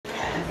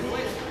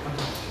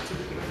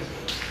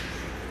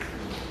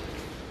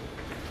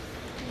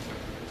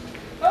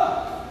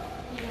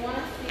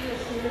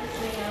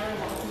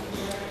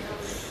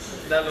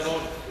Is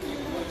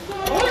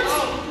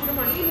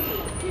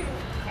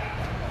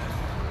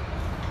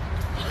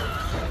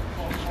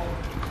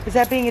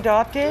that being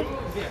adopted?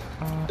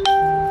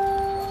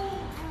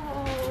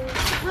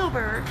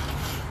 Wilbur.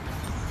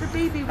 It's a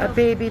baby Wilbur. A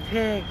baby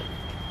pig.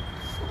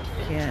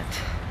 Can't.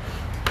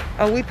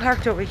 Oh, we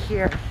parked over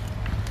here.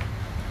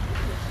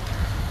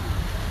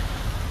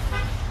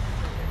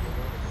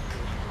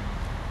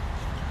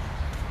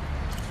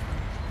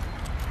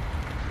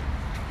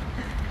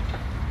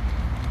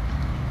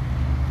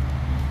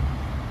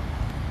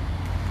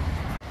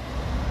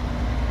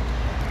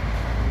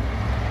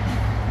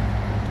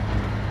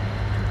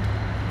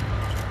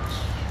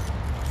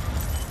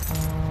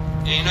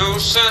 Ain't no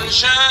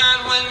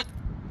sunshine when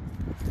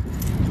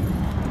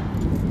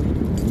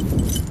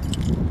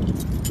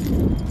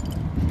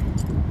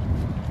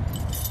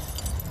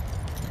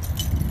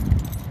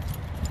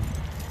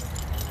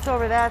It's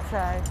over that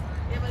side.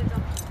 Yeah, but it's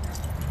up.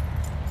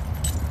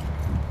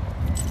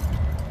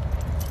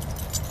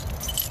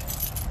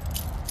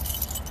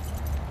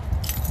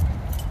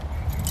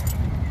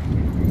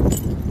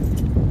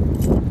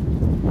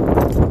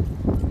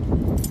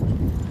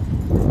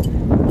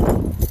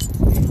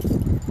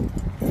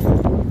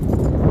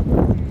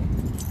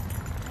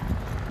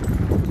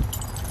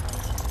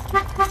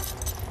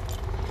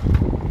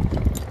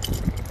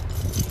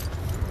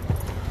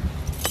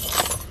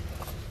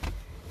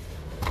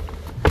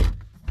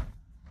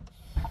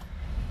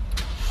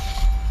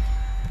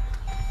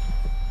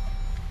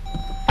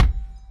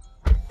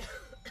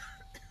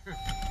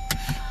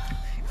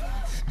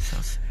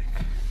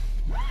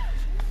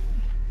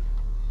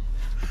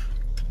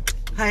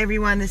 Hi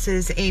everyone, this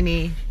is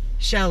Amy,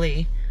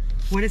 Shelley.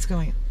 What is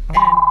going on?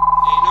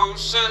 ain't no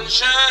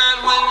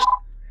sunshine when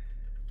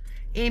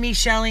Amy,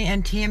 Shelley,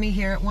 and Tammy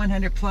here at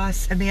 100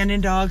 Plus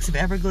Abandoned Dogs of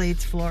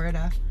Everglades,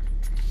 Florida.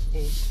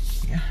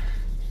 Yeah.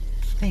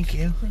 Thank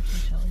you. Thank you,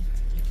 Shelley.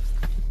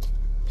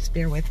 Just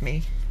bear with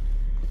me.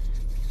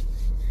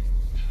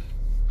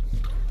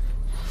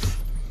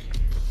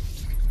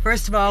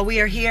 First of all, we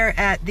are here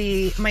at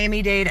the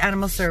Miami-Dade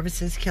Animal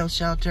Services Kill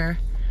Shelter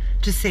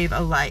to save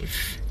a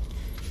life,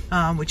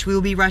 which we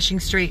will be rushing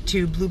straight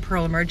to Blue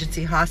Pearl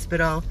Emergency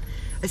Hospital.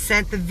 I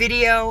sent the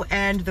video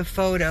and the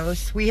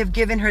photos. We have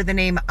given her the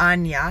name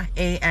Anya,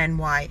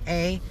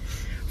 A-N-Y-A,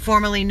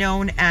 formerly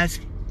known as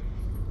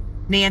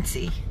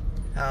Nancy.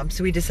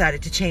 So we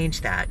decided to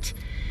change that.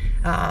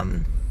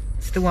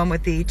 It's the one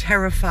with the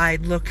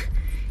terrified look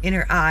in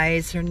her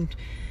eyes, and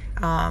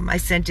I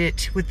sent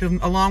it with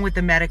along with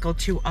the medical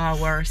to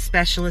our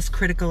specialist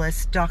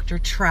criticalist, Dr.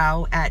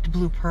 Trow at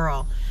Blue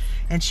Pearl,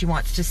 and she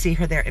wants to see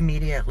her there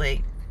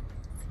immediately.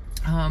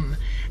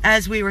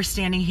 As we were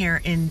standing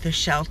here in the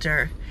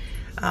shelter,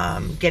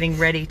 getting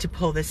ready to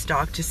pull this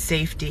dog to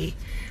safety,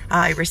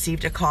 I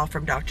received a call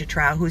from Dr.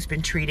 Trow, who's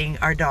been treating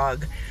our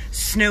dog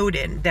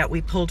Snowden that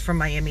we pulled from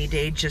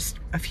Miami-Dade just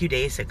a few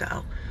days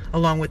ago,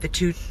 along with the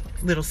two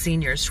little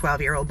seniors,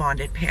 12-year-old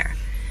bonded pair.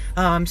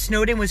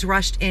 Snowden was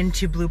rushed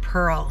into Blue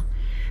Pearl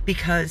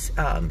because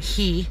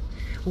he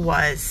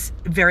was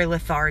very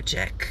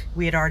lethargic.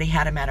 We had already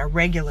had him at a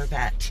regular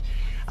vet.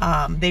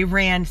 They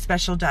ran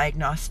special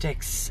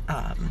diagnostics,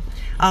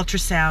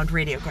 ultrasound,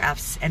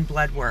 radiographs, and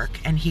blood work,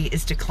 and he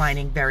is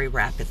declining very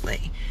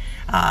rapidly.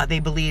 They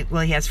believe,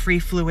 well, he has free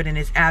fluid in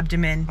his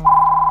abdomen.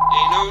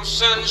 ain't no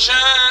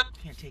sunshine.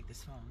 Can't take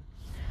this phone.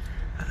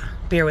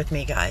 Bear with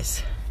me,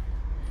 guys.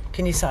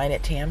 Can you sign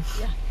it, Tam?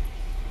 Yeah.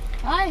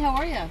 Hi, how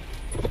are you?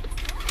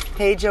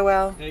 Hey,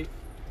 Joelle. Hey.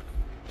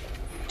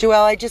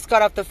 Joelle, I just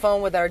got off the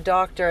phone with our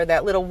doctor,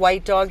 that little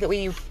white dog that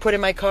we put in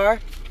my car.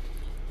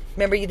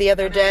 Remember you the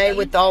other day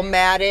with all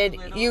matted?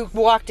 You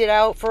walked it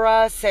out for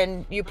us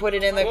and you put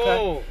it in the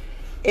car.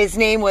 His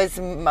name was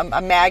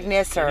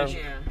Magnus, or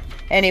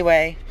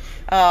anyway.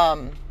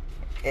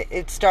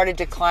 It started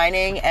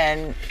declining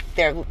and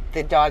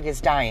the dog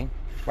is dying.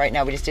 Right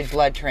now we just did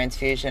blood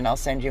transfusion. I'll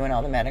send you in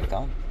all the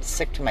medical.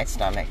 Sick to my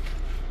stomach.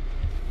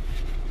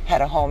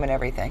 Had a home and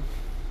everything.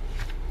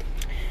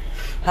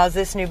 How's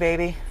this new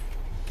baby?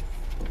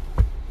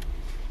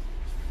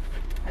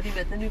 Have you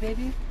met the new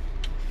baby?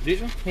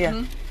 This one? Yeah.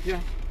 Mm-hmm. Yeah.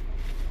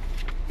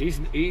 He's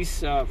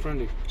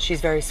friendly.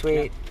 She's very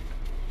sweet.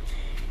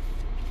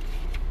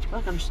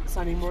 Look, I'm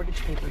signing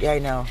mortgage papers. Yeah, I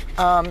know.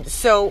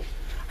 So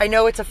I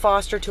know it's a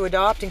foster to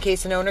adopt in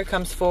case an owner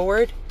comes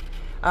forward.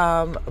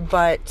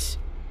 But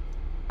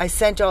I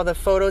sent all the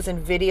photos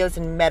and videos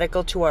and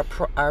medical to our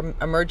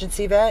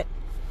emergency vet.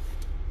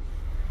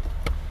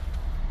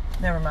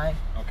 Never mind.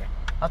 Okay.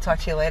 I'll talk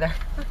to you later.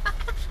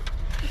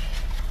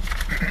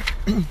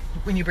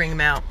 When you bring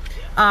them out.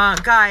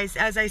 Guys,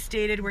 as I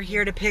stated, we're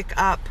here to pick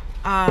up,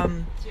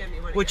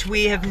 which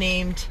we have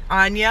named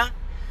Anya,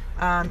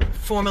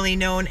 formerly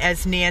known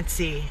as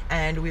Nancy,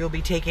 and we will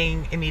be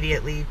taking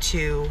immediately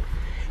to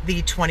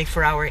the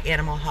 24-hour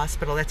animal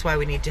hospital. That's why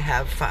we need to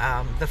have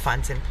the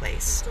funds in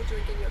place. Still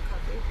drinking your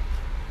coffee?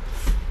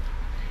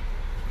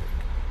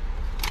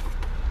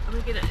 I'm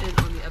going to get it in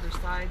on the other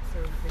side,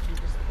 so they can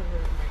just put it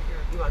right here.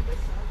 You on this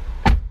side?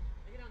 I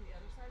get on the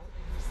other side so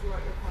they can just see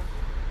what your coffee.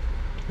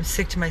 I'm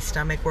sick to my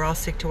stomach. We're all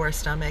sick to our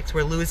stomachs.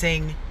 We're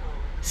losing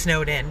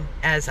Snowden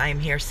as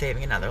I'm here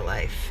saving another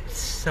life. It's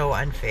so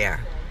unfair.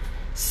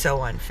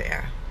 So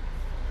unfair.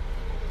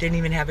 Didn't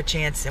even have a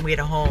chance, and we had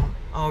a home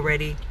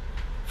already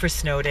for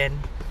Snowden.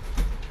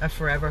 A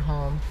forever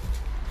home.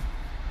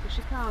 Here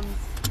she comes.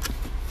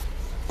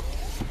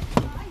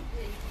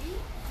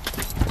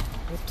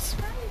 Oops.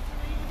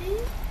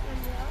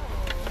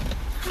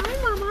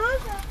 Hi, Mama.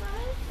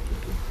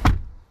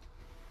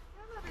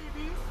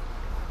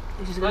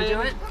 You just gonna do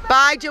it?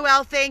 Bye,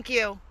 Joelle. Thank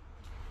you.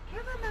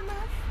 You're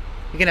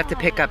gonna have to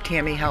pick up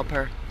Tammy. Help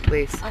her,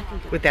 please,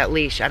 with that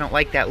leash. I don't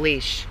like that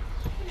leash.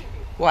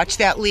 Watch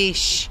that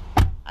leash.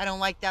 I don't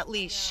like that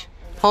leash.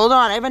 Hold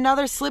on. I have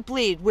another slip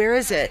lead. Where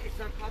is it? It's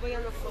probably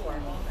on the floor.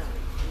 Hold on.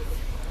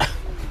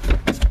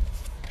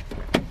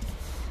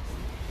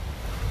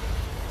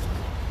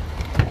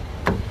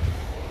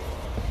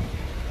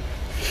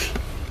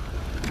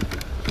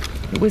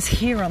 It was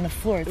here on the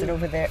floor. Is it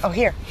over there? Oh,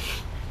 here.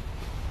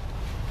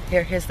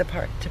 Here's the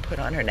part to put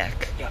on her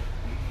neck. Yeah.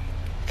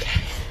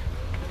 Okay.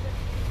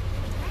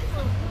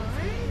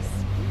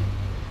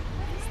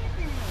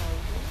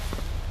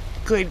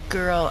 Good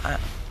girl.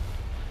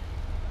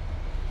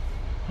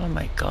 Oh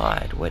my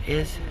God, what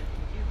is it?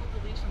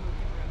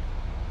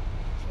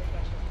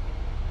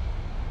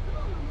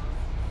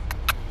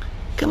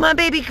 Come on,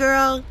 baby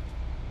girl.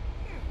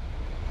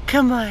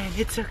 Come on,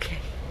 it's okay.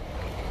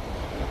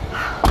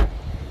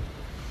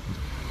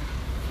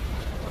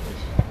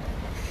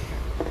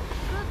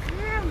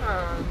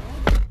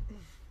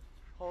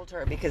 Hold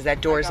her because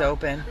that door's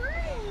open.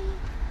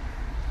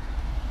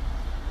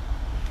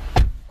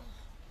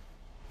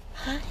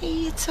 Hi,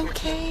 it's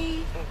okay.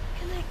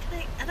 Can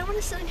I don't want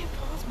to sit on your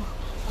paws, Mom.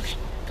 Oh,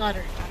 got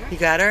her. You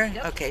got her?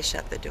 Yep. Okay,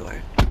 shut the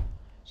door.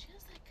 She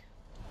has like,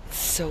 It's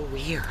so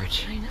weird.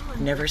 I know.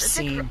 Never it's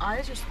seen. Like her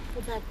eyes are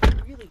pulled back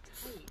really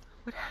tight.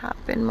 What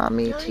happened,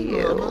 Mommy, to Look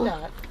you? at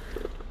that.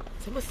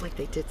 It's almost like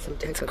they did some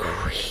type It's of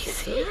crazy.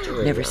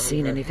 surgery Never on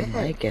seen her anything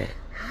head. like it.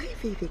 Hi,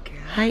 baby girl.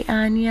 Hi,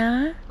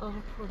 Anya. Oh,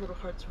 her poor little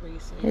heart's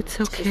racing. It's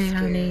okay, She's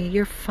honey. scared.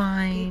 You're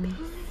fine.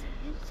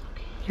 It's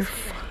okay. You're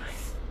fine.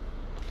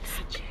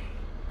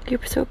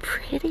 You're so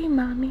pretty,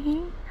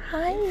 Mommy.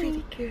 Hi.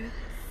 Baby girl.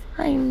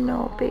 I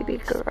know, baby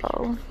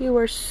girl. You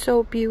are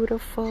so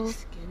beautiful.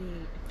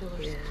 Skinny.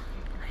 Yeah.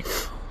 I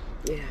know.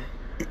 Yeah.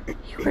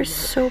 You are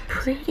so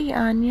pretty,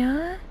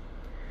 Anya.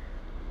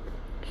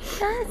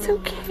 Yeah, it's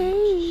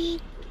okay.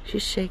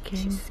 She's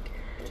shaking.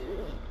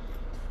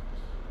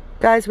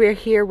 Guys, we are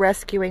here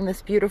rescuing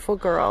this beautiful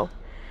girl.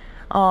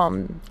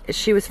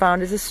 She was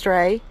found as a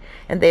stray,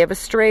 and they have a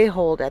stray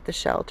hold at the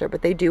shelter,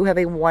 but they do have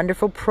a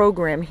wonderful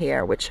program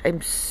here, which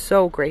I'm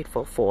so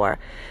grateful for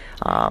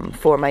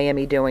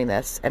Miami doing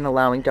this and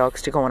allowing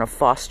dogs to go on a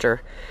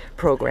foster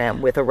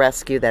program with a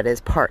rescue that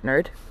is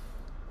partnered,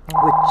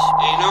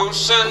 Ain't no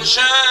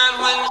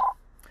sunshine when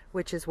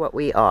which is what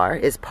we are,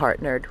 is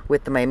partnered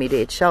with the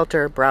Miami-Dade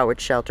shelter, Broward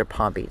shelter,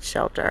 Palm Beach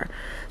shelter.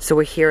 So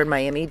we're here in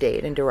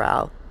Miami-Dade in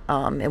Doral,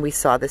 and we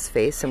saw this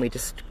face, and we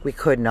just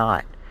couldn't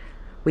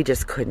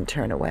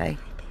turn away.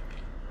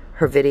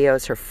 Her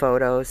videos, her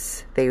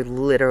photos, they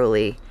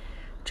literally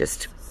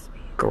just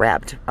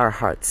grabbed our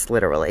hearts,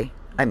 literally.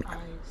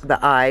 The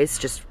eyes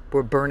just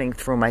were burning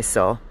through my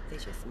soul, They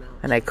just melt.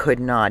 and I could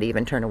not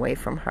even turn away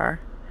from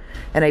her.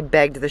 And I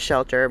begged the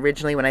shelter.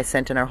 Originally, when I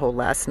sent in our hold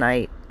last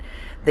night,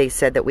 they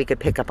said that we could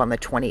pick up on the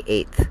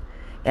 28th.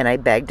 And I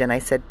begged and I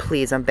said,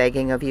 please, I'm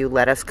begging of you,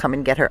 let us come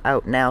and get her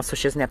out now so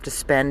she doesn't have to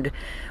spend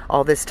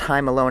all this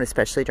time alone,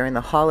 especially during the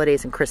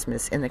holidays and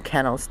Christmas in the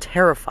kennels.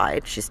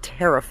 Terrified. She's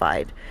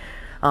terrified.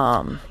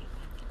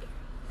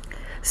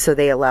 So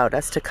they allowed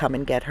us to come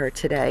and get her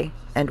today.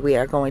 And we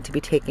are going to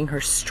be taking her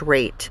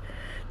straight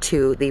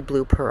to the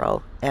Blue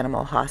Pearl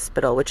Animal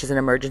Hospital, which is an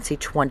emergency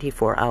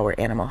 24-hour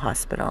animal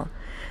hospital.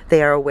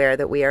 They are aware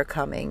that we are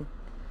coming.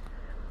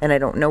 And I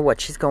don't know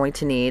what she's going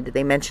to need.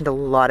 They mentioned a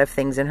lot of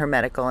things in her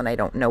medical, and I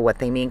don't know what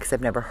they mean because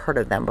I've never heard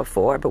of them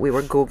before. But we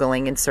were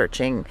Googling and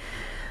searching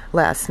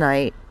last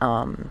night.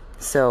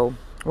 So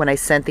when I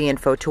sent the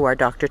info to our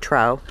Dr.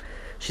 Trow,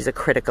 she's a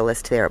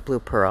criticalist there at Blue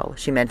Pearl.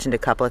 She mentioned a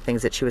couple of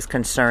things that she was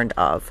concerned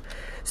of.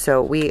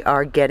 So we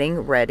are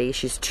getting ready.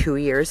 She's 2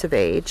 years of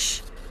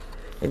age,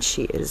 and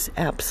she is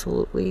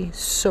absolutely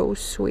so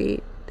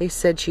sweet. They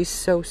said she's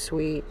so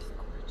sweet.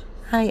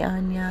 Hi,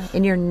 Anya.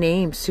 And your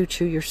name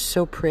suits you. You're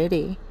so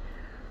pretty.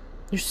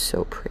 You're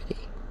so pretty.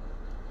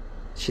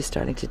 She's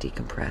starting to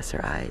decompress.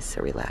 Her eyes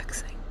are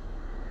relaxing.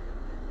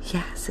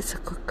 Yes, it's a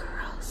good girl.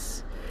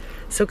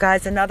 So,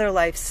 guys, another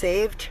life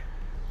saved.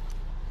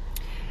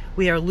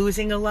 We are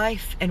losing a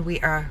life, and we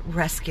are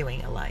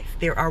rescuing a life.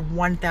 There are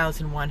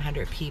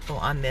 1,100 people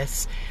on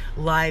this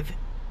live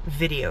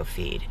video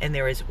feed, and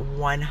there is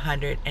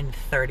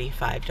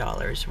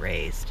 $135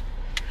 raised.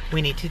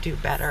 We need to do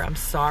better. I'm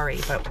sorry,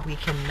 but we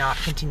cannot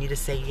continue to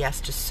say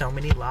yes to so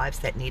many lives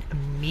that need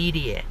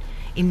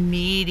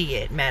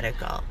immediate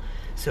medical.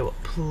 So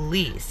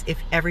please, if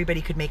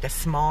everybody could make a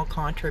small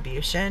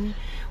contribution,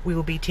 we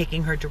will be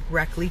taking her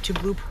directly to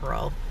Blue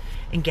Pearl,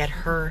 and get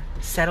her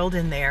settled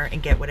in there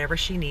and get whatever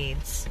she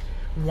needs.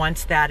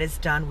 Once that is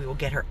done, we will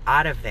get her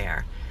out of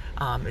there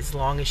as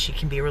long as she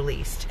can be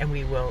released, and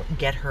we will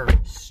get her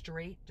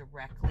straight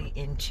directly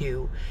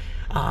into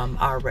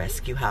our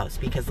rescue house,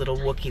 because little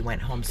Wookie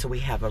went home, so we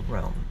have a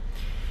room.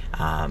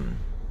 Oh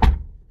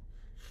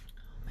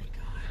my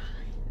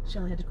God.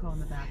 Shelly had to crawl in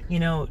the back. You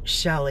know,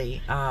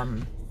 Shelly,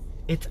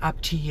 it's up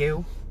to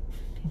you,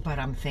 but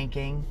I'm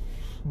thinking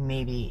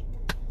maybe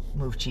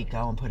move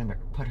Chico and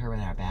put her in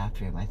our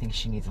bathroom. I think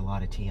she needs a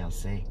lot of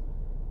TLC.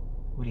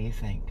 What do you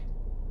think?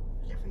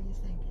 Whatever you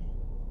think.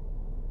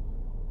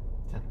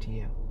 It's up to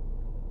you.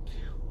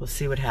 We'll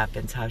see what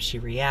happens, how she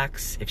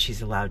reacts, if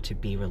she's allowed to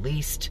be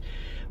released.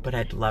 But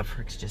I'd love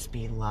her to just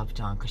be loved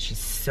on, because she's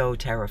so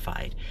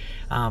terrified.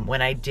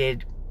 When I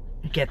did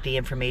get the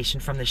information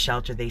from the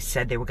shelter, they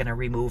said they were going to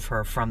remove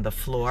her from the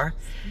floor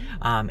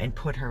and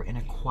put her in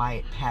a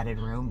quiet, padded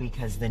room,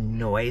 because the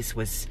noise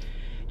was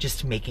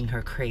just making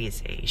her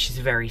crazy. She's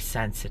very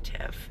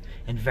sensitive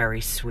and very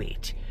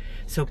sweet.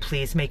 So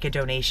please make a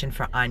donation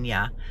for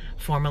Anya,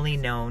 formerly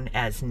known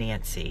as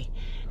Nancy,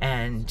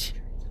 and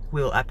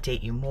we'll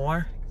update you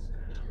more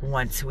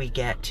once we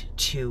get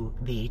to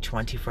the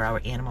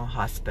 24-hour animal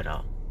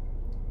hospital.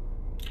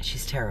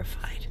 She's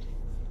terrified.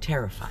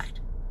 Terrified.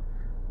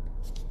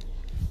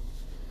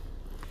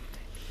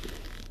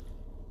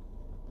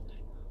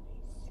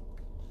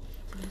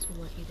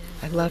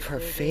 I love her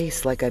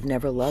face like I've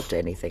never loved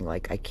anything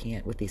like I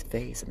can't, with these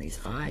face and these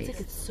eyes. It's like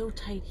it's so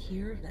tight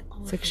here that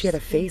all It's like she had a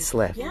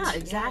facelift. Yeah,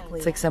 exactly.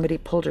 It's like somebody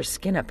pulled her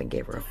skin up and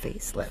gave her a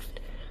facelift.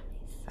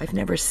 I've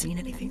never seen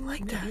anything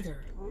like that. Either.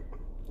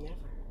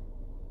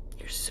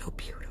 You're so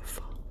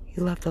beautiful.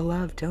 You love the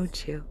love,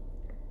 don't you?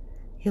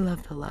 You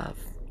love the love.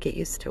 Get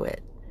used to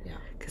it. Yeah.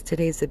 Because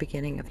today's the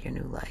beginning of your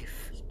new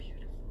life.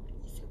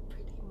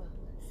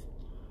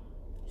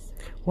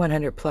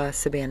 100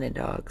 plus abandoned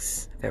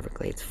dogs of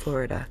Everglades,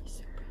 Florida.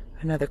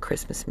 Another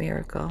Christmas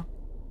miracle.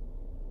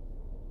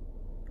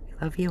 We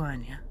love you,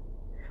 Anya.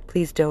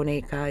 Please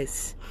donate,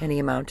 guys. Any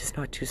amount is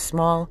not too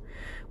small.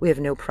 We have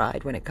no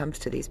pride when it comes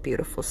to these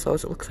beautiful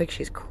souls. It looks like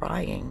she's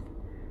crying.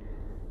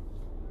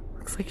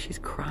 Looks like she's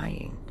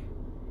crying.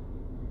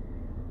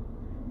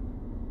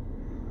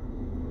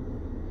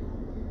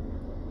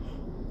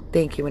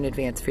 Thank you in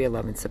advance for your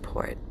love and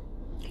support.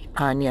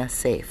 Anya,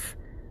 safe.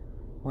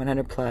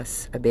 100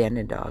 plus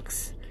abandoned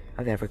dogs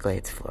of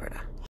Everglades, Florida.